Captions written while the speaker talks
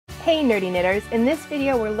Hey nerdy knitters, in this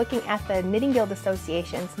video we're looking at the Knitting Guild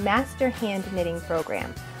Association's Master Hand Knitting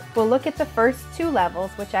program. We'll look at the first two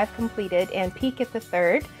levels, which I've completed, and peek at the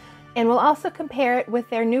third, and we'll also compare it with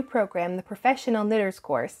their new program, the Professional Knitters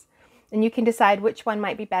course. And you can decide which one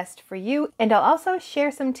might be best for you, and I'll also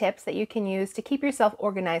share some tips that you can use to keep yourself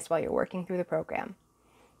organized while you're working through the program.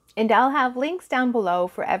 And I'll have links down below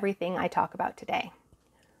for everything I talk about today.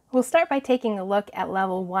 We'll start by taking a look at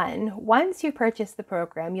level 1. Once you purchase the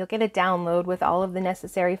program, you'll get a download with all of the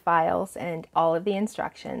necessary files and all of the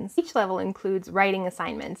instructions. Each level includes writing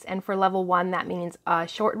assignments, and for level 1 that means a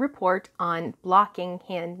short report on blocking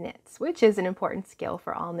hand knits, which is an important skill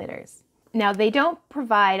for all knitters. Now, they don't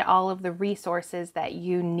provide all of the resources that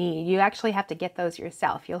you need. You actually have to get those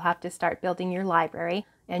yourself. You'll have to start building your library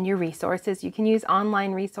and your resources. You can use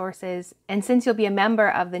online resources, and since you'll be a member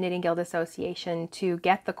of the Knitting Guild Association to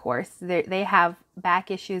get the course, they have back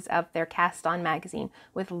issues of their Cast On magazine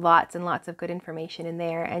with lots and lots of good information in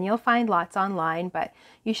there, and you'll find lots online, but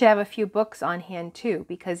you should have a few books on hand too,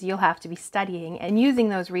 because you'll have to be studying and using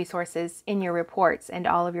those resources in your reports and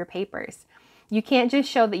all of your papers. You can't just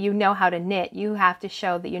show that you know how to knit, you have to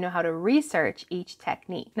show that you know how to research each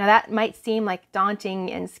technique. Now that might seem like daunting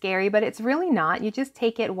and scary, but it's really not. You just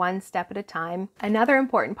take it one step at a time. Another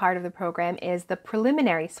important part of the program is the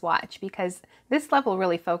preliminary swatch, because this level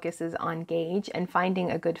really focuses on gauge and finding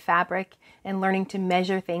a good fabric and learning to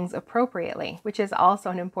measure things appropriately, which is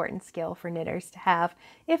also an important skill for knitters to have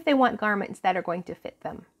if they want garments that are going to fit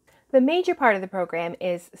them. The major part of the program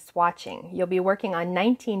is swatching. You'll be working on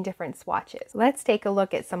 19 different swatches. Let's take a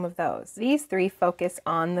look at some of those. These three focus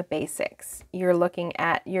on the basics. You're looking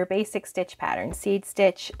at your basic stitch pattern: seed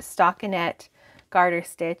stitch, stockinette, garter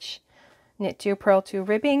stitch, knit 2, purl 2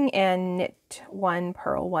 ribbing, and knit 1,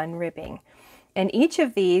 purl 1 ribbing. And each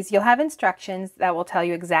of these, you'll have instructions that will tell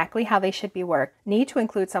you exactly how they should be worked. Need to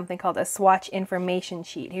include something called a swatch information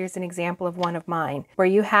sheet. Here's an example of one of mine, where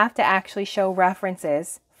you have to actually show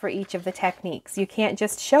references for each of the techniques. You can't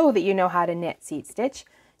just show that you know how to knit seed stitch.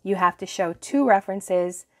 You have to show 2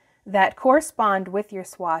 references that correspond with your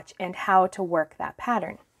swatch and how to work that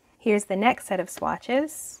pattern. Here's the next set of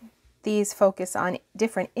swatches. These focus on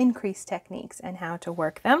different increase techniques and how to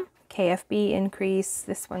work them. KFB increase,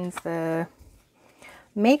 this one's the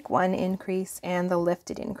make 1 increase, and the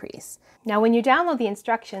lifted increase. Now when you download the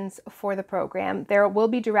instructions for the program, there will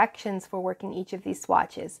be directions for working each of these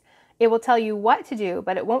swatches. It will tell you what to do,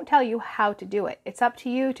 but it won't tell you how to do it. It's up to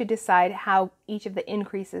you to decide how each of the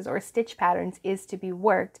increases or stitch patterns is to be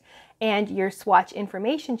worked, and your swatch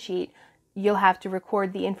information sheet, you'll have to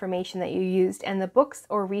record the information that you used and the books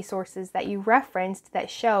or resources that you referenced that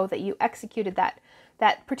show that you executed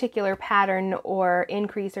that particular pattern or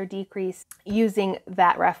increase or decrease using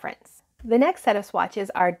that reference. The next set of swatches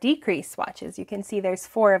are decrease swatches. You can see there's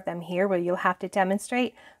 4 of them here, where you'll have to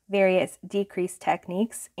demonstrate various decrease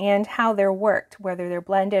techniques and how they're worked, whether they're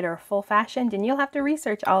blended or full fashioned, and you'll have to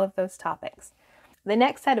research all of those topics. The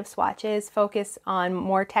next set of swatches focus on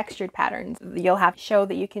more textured patterns. You'll have to show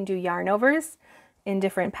that you can do yarn overs in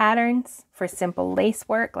different patterns for simple lace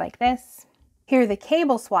work like this. Here are the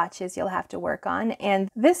cable swatches you'll have to work on, and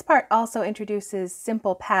this part also introduces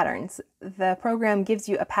simple patterns. The program gives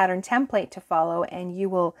you a pattern template to follow, and you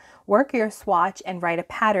will work your swatch and write a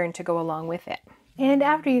pattern to go along with it. And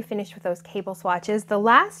after you finish with those cable swatches, the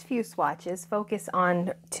last few swatches focus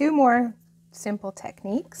on 2 more simple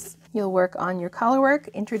techniques. You'll work on your color work,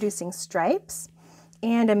 introducing stripes,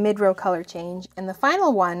 and a mid-row color change. And the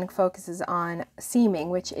final one focuses on seaming,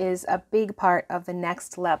 which is a big part of the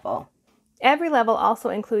next level. Every level also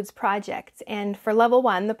includes projects, and for level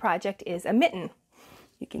 1, the project is a mitten.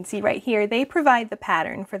 You can see right here, they provide the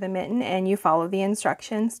pattern for the mitten, and you follow the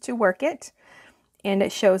instructions to work it. And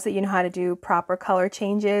it shows that you know how to do proper color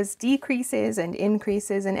changes, decreases, and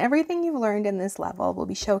increases, and everything you've learned in this level will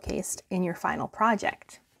be showcased in your final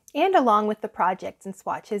project. And along with the projects and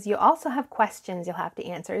swatches, you also have questions you'll have to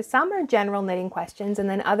answer. Some are general knitting questions, and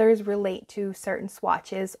then others relate to certain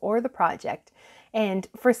swatches or the project. And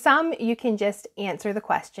for some, you can just answer the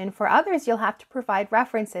question. For others, you'll have to provide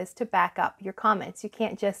references to back up your comments. You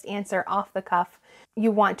can't just answer off the cuff.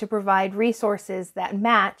 You want to provide resources that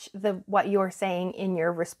match what you're saying in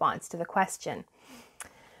your response to the question.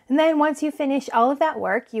 And then once you finish all of that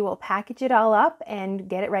work, you will package it all up and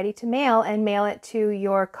get it ready to mail, and mail it to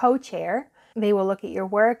your co-chair. They will look at your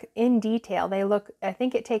work in detail. I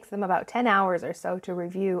think it takes them about 10 hours or so to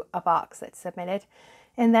review a box that's submitted.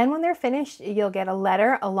 And then when they're finished, you'll get a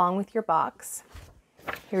letter along with your box.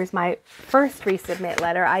 Here's my first resubmit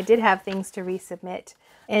letter. I did have things to resubmit,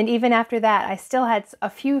 and even after that, I still had a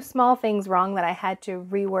few small things wrong that I had to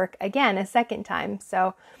rework again a second time.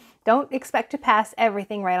 So Don't expect to pass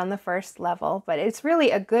everything right on the first level, but it's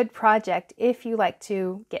really a good project if you like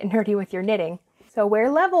to get nerdy with your knitting. So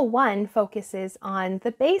where level 1 focuses on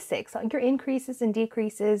the basics, on your increases and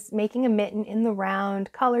decreases, making a mitten in the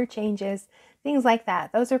round, color changes, things like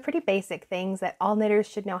that. Those are pretty basic things that all knitters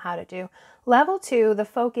should know how to do. Level 2, the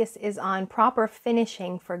focus is on proper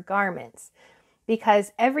finishing for garments,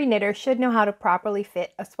 because every knitter should know how to properly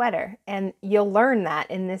fit a sweater, and you'll learn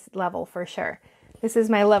that in this level for sure. This is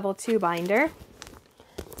my level 2 binder.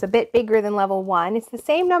 It's a bit bigger than level 1. It's the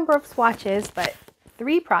same number of swatches, but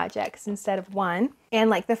 3 projects instead of 1. And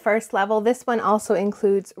like the first level, this one also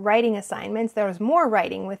includes writing assignments. There's more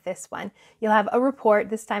writing with this one. You'll have a report.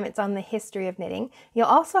 This time it's on the history of knitting. You'll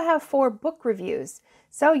also have 4 book reviews.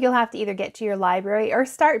 So you'll have to either get to your library or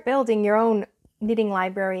start building your own knitting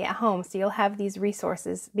library at home. So you'll have these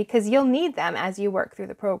resources because you'll need them as you work through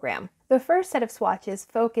the program. The first set of swatches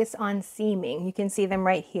focus on seaming. You can see them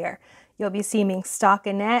right here. You'll be seaming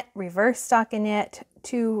stockinette, reverse stockinette,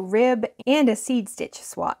 2 rib, and a seed stitch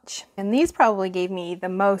swatch. And these probably gave me the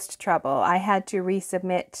most trouble. I had to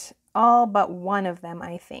resubmit all but one of them,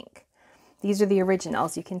 I think. These are the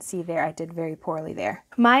originals. You can see there I did very poorly there.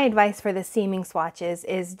 My advice for the seaming swatches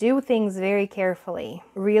is do things very carefully.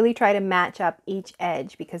 Really try to match up each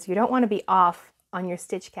edge because you don't want to be off on your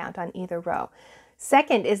stitch count on either row.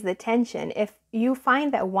 Second is the tension. If you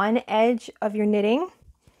find that one edge of your knitting,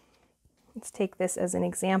 let's take this as an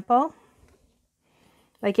example,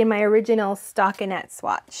 like in my original stockinette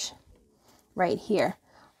swatch right here.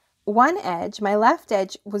 One edge, my left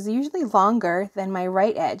edge, was usually longer than my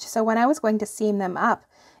right edge. So when I was going to seam them up,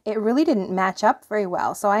 it really didn't match up very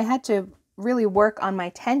well. So I had to really work on my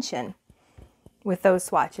tension with those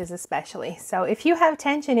swatches especially. So if you have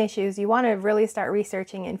tension issues, you want to really start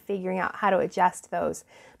researching and figuring out how to adjust those,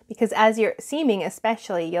 because as you're seaming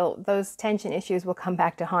especially, those tension issues will come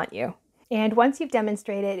back to haunt you. And once you've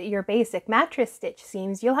demonstrated your basic mattress stitch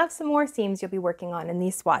seams, you'll have some more seams you'll be working on in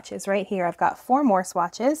these swatches. Right here, I've got 4 more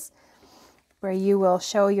swatches where you will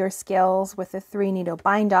show your skills with the 3 needle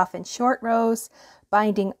bind off in short rows,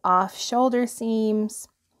 binding off shoulder seams.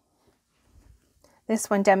 This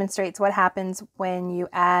one demonstrates what happens when you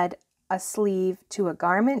add a sleeve to a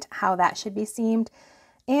garment, how that should be seamed,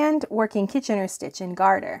 and working Kitchener stitch in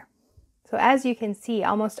garter. So as you can see,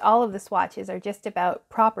 almost all of the swatches are just about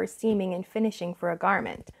proper seaming and finishing for a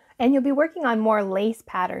garment. And you'll be working on more lace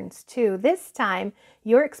patterns too. This time,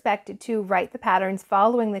 you're expected to write the patterns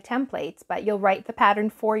following the templates, but you'll write the pattern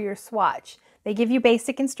for your swatch. They give you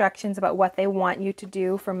basic instructions about what they want you to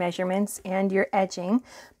do for measurements and your edging,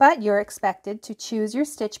 but you're expected to choose your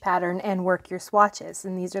stitch pattern and work your swatches.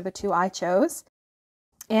 And these are the 2 I chose.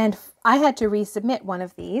 And I had to resubmit one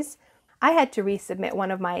of these. I had to resubmit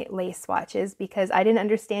one of my lace swatches because I didn't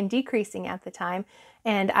understand decreasing at the time,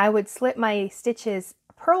 and I would slip my stitches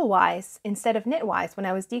purlwise instead of knitwise when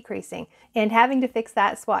I was decreasing. And having to fix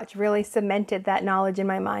that swatch really cemented that knowledge in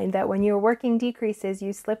my mind that when you're working decreases,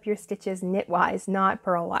 you slip your stitches knitwise, not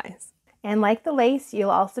purlwise. And like the lace,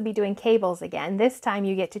 you'll also be doing cables again. This time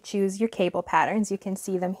you get to choose your cable patterns. You can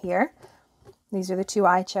see them here. These are the 2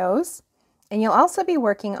 I chose. And you'll also be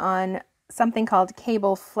working on something called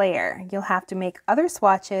cable flare. You'll have to make other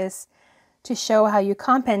swatches to show how you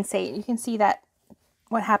compensate. You can see that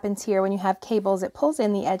what happens here when you have cables, it pulls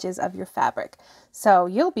in the edges of your fabric. So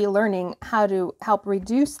you'll be learning how to help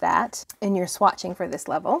reduce that in your swatching for this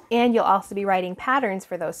level. And you'll also be writing patterns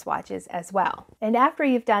for those swatches as well. And after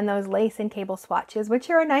you've done those lace and cable swatches, which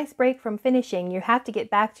are a nice break from finishing, you have to get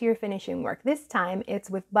back to your finishing work. This time it's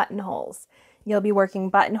with buttonholes. You'll be working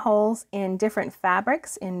buttonholes in different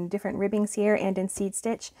fabrics, in different ribbings here and in seed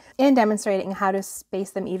stitch, and demonstrating how to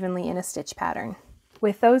space them evenly in a stitch pattern.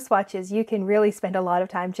 With those swatches, you can really spend a lot of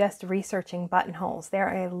time just researching buttonholes. There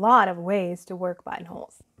are a lot of ways to work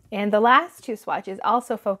buttonholes. And the last 2 swatches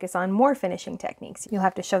also focus on more finishing techniques. You'll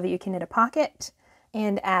have to show that you can knit a pocket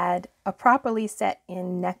and add a properly set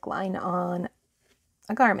in neckline on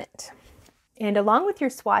a garment. And along with your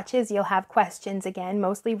swatches, you'll have questions again,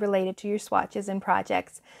 mostly related to your swatches and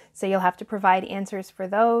projects. So you'll have to provide answers for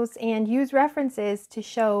those and use references to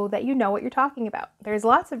show that you know what you're talking about. There's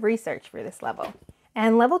lots of research for this level.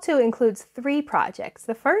 And level 2 includes 3 projects.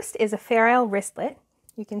 The first is a Fair Isle wristlet.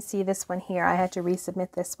 You can see this one here. I had to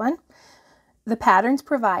resubmit this one. The pattern's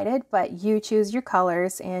provided, but you choose your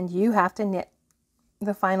colors and you have to knit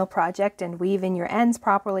the final project and weave in your ends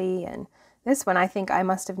properly. And this one, I think I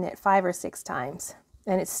must have knit 5 or 6 times,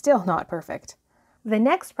 and it's still not perfect. The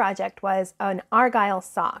next project was an Argyle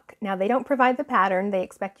sock. Now, they don't provide the pattern. They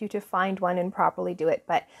expect you to find one and properly do it.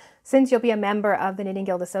 But since you'll be a member of the Knitting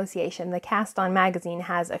Guild Association, the Cast On magazine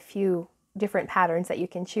has a few different patterns that you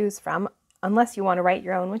can choose from, unless you want to write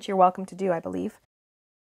your own, which you're welcome to do, I believe.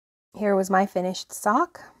 Here was my finished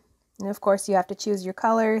sock. And of course you have to choose your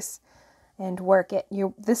colors and work it.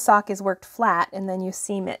 This sock is worked flat and then you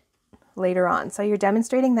seam it later on. So you're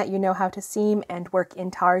demonstrating that you know how to seam and work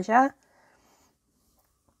intarsia,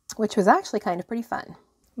 which was actually kind of pretty fun.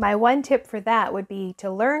 My one tip for that would be to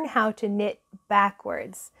learn how to knit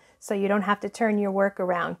backwards so you don't have to turn your work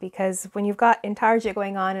around, because when you've got intarsia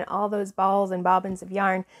going on and all those balls and bobbins of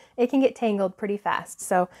yarn, it can get tangled pretty fast.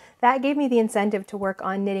 So that gave me the incentive to work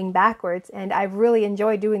on knitting backwards, and I really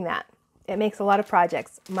enjoy doing that. It makes a lot of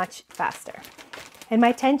projects much faster. And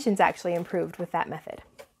my tension's actually improved with that method.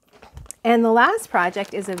 And the last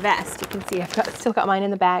project is a vest. You can see I've still got mine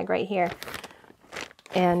in the bag right here.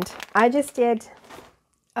 And I just did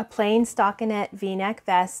a plain stockinette V-neck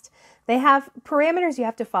vest. They have parameters you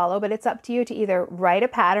have to follow, but it's up to you to either write a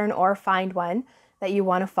pattern or find one that you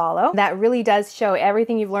want to follow. That really does show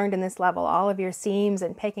everything you've learned in this level, all of your seams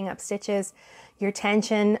and picking up stitches, your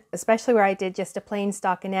tension, especially where I did just a plain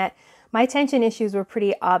stockinette. My tension issues were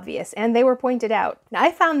pretty obvious and they were pointed out. Now,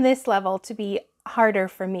 I found this level to be harder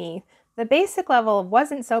for me. The basic level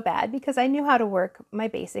wasn't so bad because I knew how to work my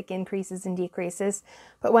basic increases and decreases.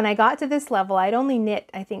 But when I got to this level, I'd only knit,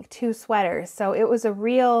 I think, 2 sweaters. So it was a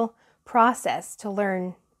real process to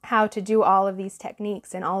learn how to do all of these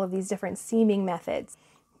techniques and all of these different seaming methods.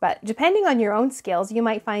 But depending on your own skills, you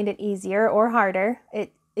might find it easier or harder.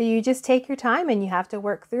 You just take your time and you have to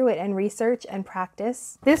work through it and research and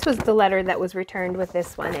practice. This was the letter that was returned with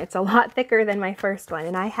this one. It's a lot thicker than my first one,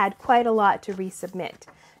 and I had quite a lot to resubmit.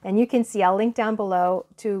 And you can see, I'll link down below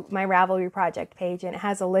to my Ravelry project page, and it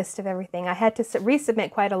has a list of everything. I had to resubmit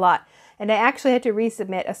quite a lot, and I actually had to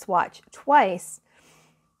resubmit a swatch twice.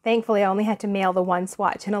 Thankfully, I only had to mail the one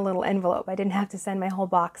swatch in a little envelope. I didn't have to send my whole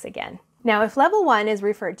box again. Now, if level 1 is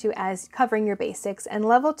referred to as covering your basics and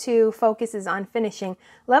level 2 focuses on finishing,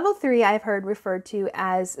 level 3 I've heard referred to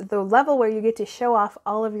as the level where you get to show off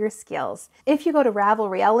all of your skills. If you go to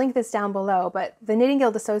Ravelry, I'll link this down below, but the Knitting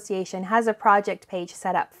Guild Association has a project page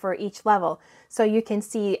set up for each level, so you can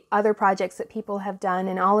see other projects that people have done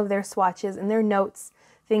and all of their swatches and their notes,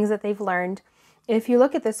 things that they've learned. If you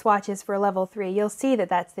look at the swatches for level 3, you'll see that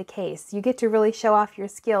that's the case. You get to really show off your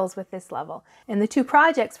skills with this level. And the 2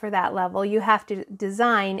 projects for that level, you have to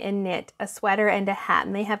design and knit a sweater and a hat,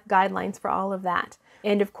 and they have guidelines for all of that.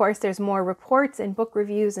 And of course, there's more reports and book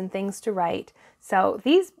reviews and things to write. So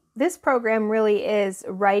this program really is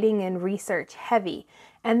writing and research heavy.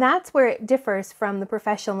 And that's where it differs from the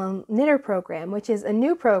Professional Knitter program, which is a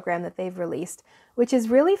new program that they've released, which is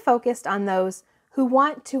really focused on those who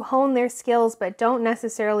want to hone their skills but don't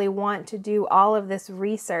necessarily want to do all of this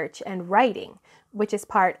research and writing, which is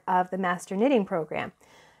part of the Master Knitting program.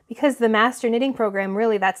 Because the Master Knitting program,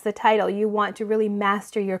 really, that's the title. You want to really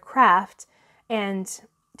master your craft, and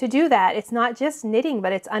to do that, it's not just knitting,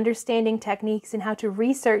 but it's understanding techniques and how to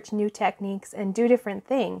research new techniques and do different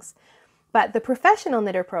things. But the Professional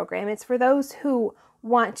Knitter program, it's for those who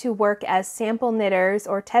want to work as sample knitters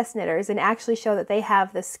or test knitters and actually show that they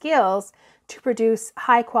have the skills to produce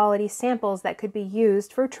high quality samples that could be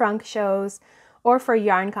used for trunk shows or for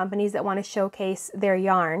yarn companies that want to showcase their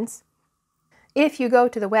yarns. If you go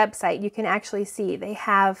to the website, you can actually see they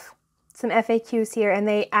have some FAQs here, and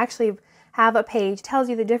they actually have a page tells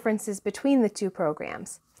you the differences between the 2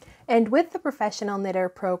 programs. And with the Professional Knitter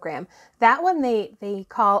program, that one they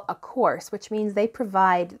call a course, which means they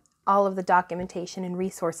provide all of the documentation and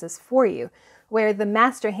resources for you. Where the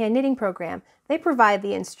Master Hand Knitting program, they provide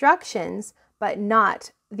the instructions, but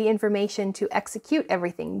not the information to execute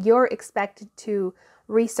everything. You're expected to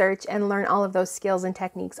research and learn all of those skills and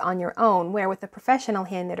techniques on your own, where with the Professional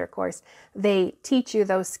Hand Knitter course, they teach you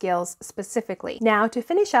those skills specifically. Now, to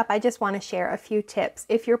finish up, I just want to share a few tips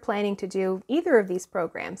if you're planning to do either of these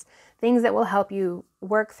programs, things that will help you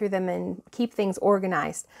work through them and keep things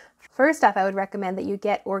organized. First off, I would recommend that you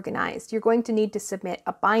get organized. You're going to need to submit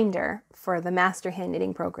a binder for the Master Hand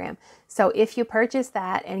Knitting program. So if you purchase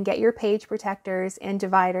that and get your page protectors and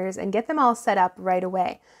dividers and get them all set up right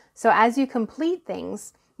away. So as you complete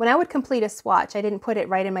things, when I would complete a swatch, I didn't put it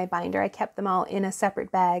right in my binder. I kept them all in a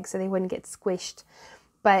separate bag so they wouldn't get squished.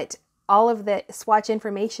 But all of the swatch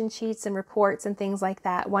information sheets and reports and things like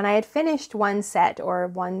that, when I had finished one set or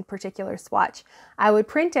one particular swatch, I would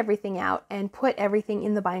print everything out and put everything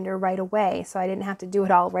in the binder right away, so I didn't have to do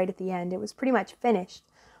it all right at the end. It was pretty much finished.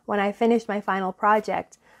 When I finished my final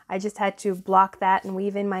project, I just had to block that and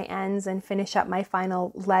weave in my ends and finish up my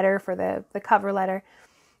final letter for the cover letter.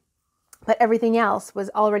 But everything else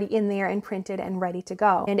was already in there and printed and ready to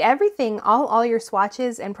go. And everything, all your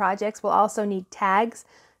swatches and projects will also need tags.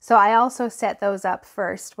 So I also set those up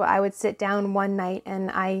first. Well, I would sit down one night and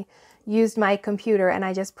I used my computer and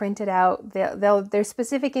I just printed out, there's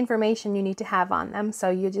specific information you need to have on them. So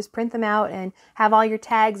you just print them out and have all your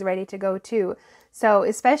tags ready to go too. So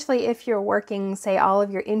especially if you're working, say, all of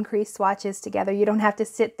your increase swatches together, you don't have to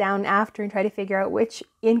sit down after and try to figure out which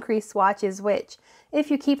increase swatch is which. If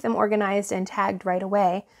you keep them organized and tagged right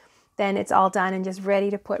away, then it's all done and just ready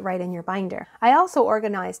to put right in your binder. I also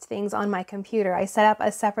organized things on my computer. I set up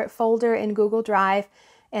a separate folder in Google Drive,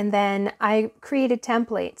 and then I created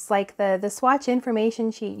templates like the swatch information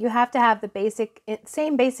sheet. You have to have the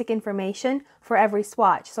same basic information for every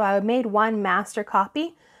swatch. So I made one master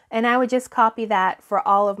copy, and I would just copy that for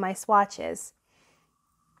all of my swatches.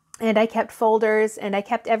 And I kept folders, and I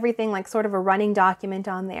kept everything like sort of a running document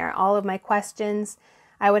on there. All of my questions,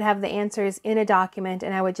 I would have the answers in a document,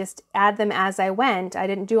 and I would just add them as I went. I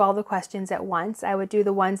didn't do all the questions at once. I would do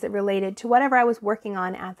the ones that related to whatever I was working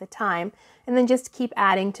on at the time, and then just keep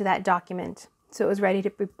adding to that document so it was ready to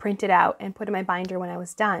be printed out and put in my binder when I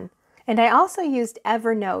was done. And I also used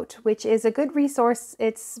Evernote, which is a good resource.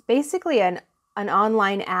 It's basically an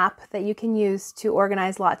online app that you can use to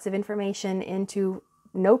organize lots of information into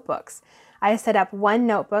notebooks. I set up one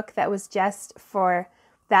notebook that was just for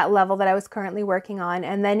that level that I was currently working on,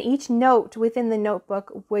 and then each note within the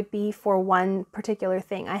notebook would be for one particular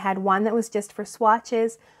thing. I had one that was just for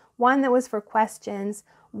swatches, one that was for questions,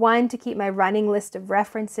 one to keep my running list of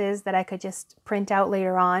references that I could just print out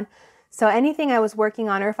later on. So anything I was working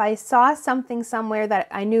on, or if I saw something somewhere that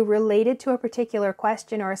I knew related to a particular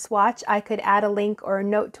question or a swatch, I could add a link or a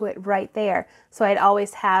note to it right there. So I'd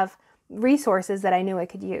always have resources that I knew I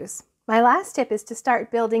could use. My last tip is to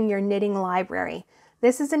start building your knitting library.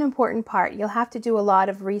 This is an important part. You'll have to do a lot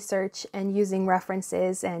of research and using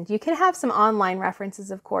references, and you can have some online references,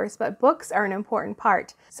 of course, but books are an important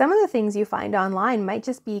part. Some of the things you find online might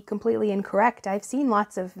just be completely incorrect. I've seen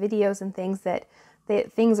lots of videos and things that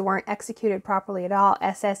things weren't executed properly at all,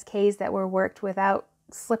 SSKs that were worked without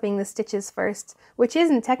slipping the stitches first, which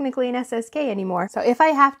isn't technically an SSK anymore. So if I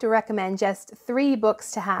have to recommend just 3 books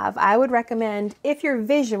to have, I would recommend, if you're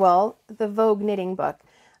visual, the Vogue knitting book.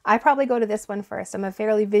 I probably go to this one first. I'm a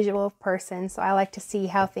fairly visual person, so I like to see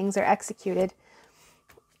how things are executed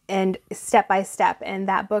and step by step, and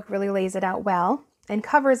that book really lays it out well and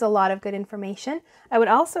covers a lot of good information. I would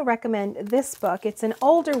also recommend this book. It's an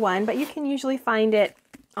older one, but you can usually find it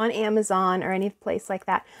on Amazon or any place like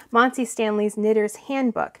that. Monty Stanley's Knitter's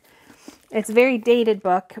Handbook. It's a very dated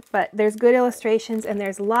book, but there's good illustrations and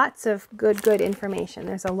there's lots of good information.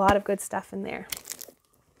 There's a lot of good stuff in there.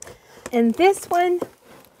 And this one,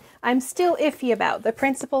 I'm still iffy about, The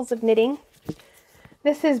Principles of Knitting.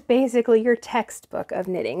 This is basically your textbook of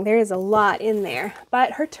knitting. There is a lot in there,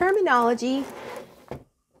 but her terminology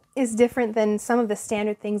is different than some of the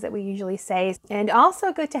standard things that we usually say. And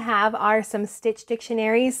also good to have are some stitch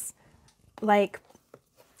dictionaries, like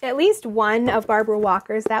at least one of Barbara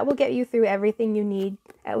Walker's. That will get you through everything you need,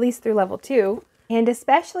 at least through level 2. And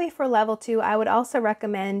especially for level 2, I would also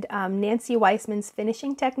recommend Nancy Weissman's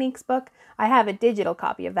Finishing Techniques book. I have a digital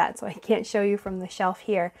copy of that, so I can't show you from the shelf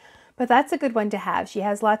here. But that's a good one to have. She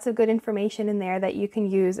has lots of good information in there that you can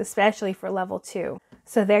use, especially for level 2.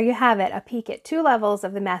 So there you have it, a peek at 2 levels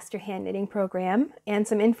of the Master Hand Knitting program and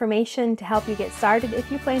some information to help you get started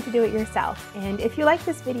if you plan to do it yourself. And if you like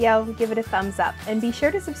this video, give it a thumbs up and be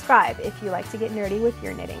sure to subscribe if you like to get nerdy with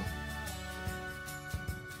your knitting.